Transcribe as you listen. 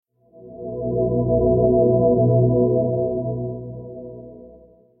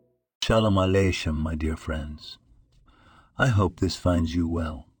Shalom Aleichem, my dear friends. I hope this finds you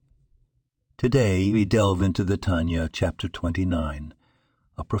well. Today we delve into the Tanya, chapter 29,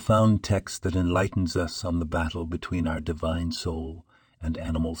 a profound text that enlightens us on the battle between our divine soul and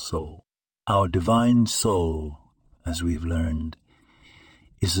animal soul. Our divine soul, as we've learned,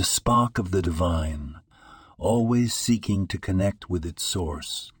 is a spark of the divine, always seeking to connect with its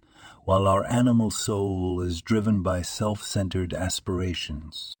source, while our animal soul is driven by self-centered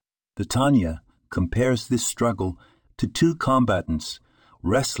aspirations. The Tanya compares this struggle to two combatants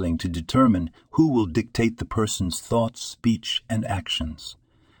wrestling to determine who will dictate the person's thoughts, speech, and actions.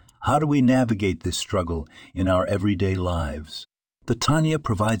 How do we navigate this struggle in our everyday lives? The Tanya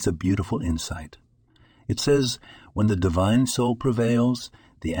provides a beautiful insight. It says, when the divine soul prevails,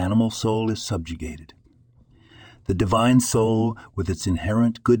 the animal soul is subjugated. The divine soul, with its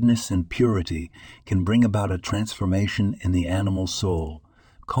inherent goodness and purity, can bring about a transformation in the animal soul,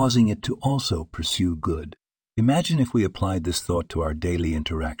 causing it to also pursue good. Imagine if we applied this thought to our daily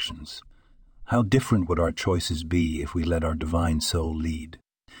interactions. How different would our choices be if we let our divine soul lead?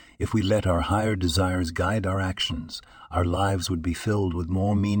 If we let our higher desires guide our actions, our lives would be filled with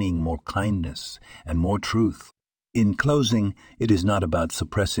more meaning, more kindness, and more truth. In closing, it is not about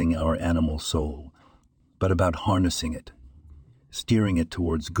suppressing our animal soul, but about harnessing it, steering it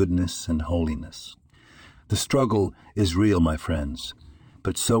towards goodness and holiness. The struggle is real, my friends,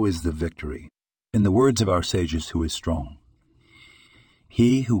 but so is the victory. In the words of our sages, who is strong?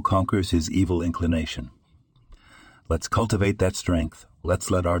 He who conquers his evil inclination. Let's cultivate that strength. Let's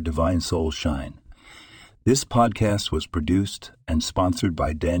let our divine soul shine. This podcast was produced and sponsored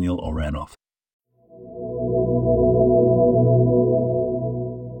by Daniel Oranoff.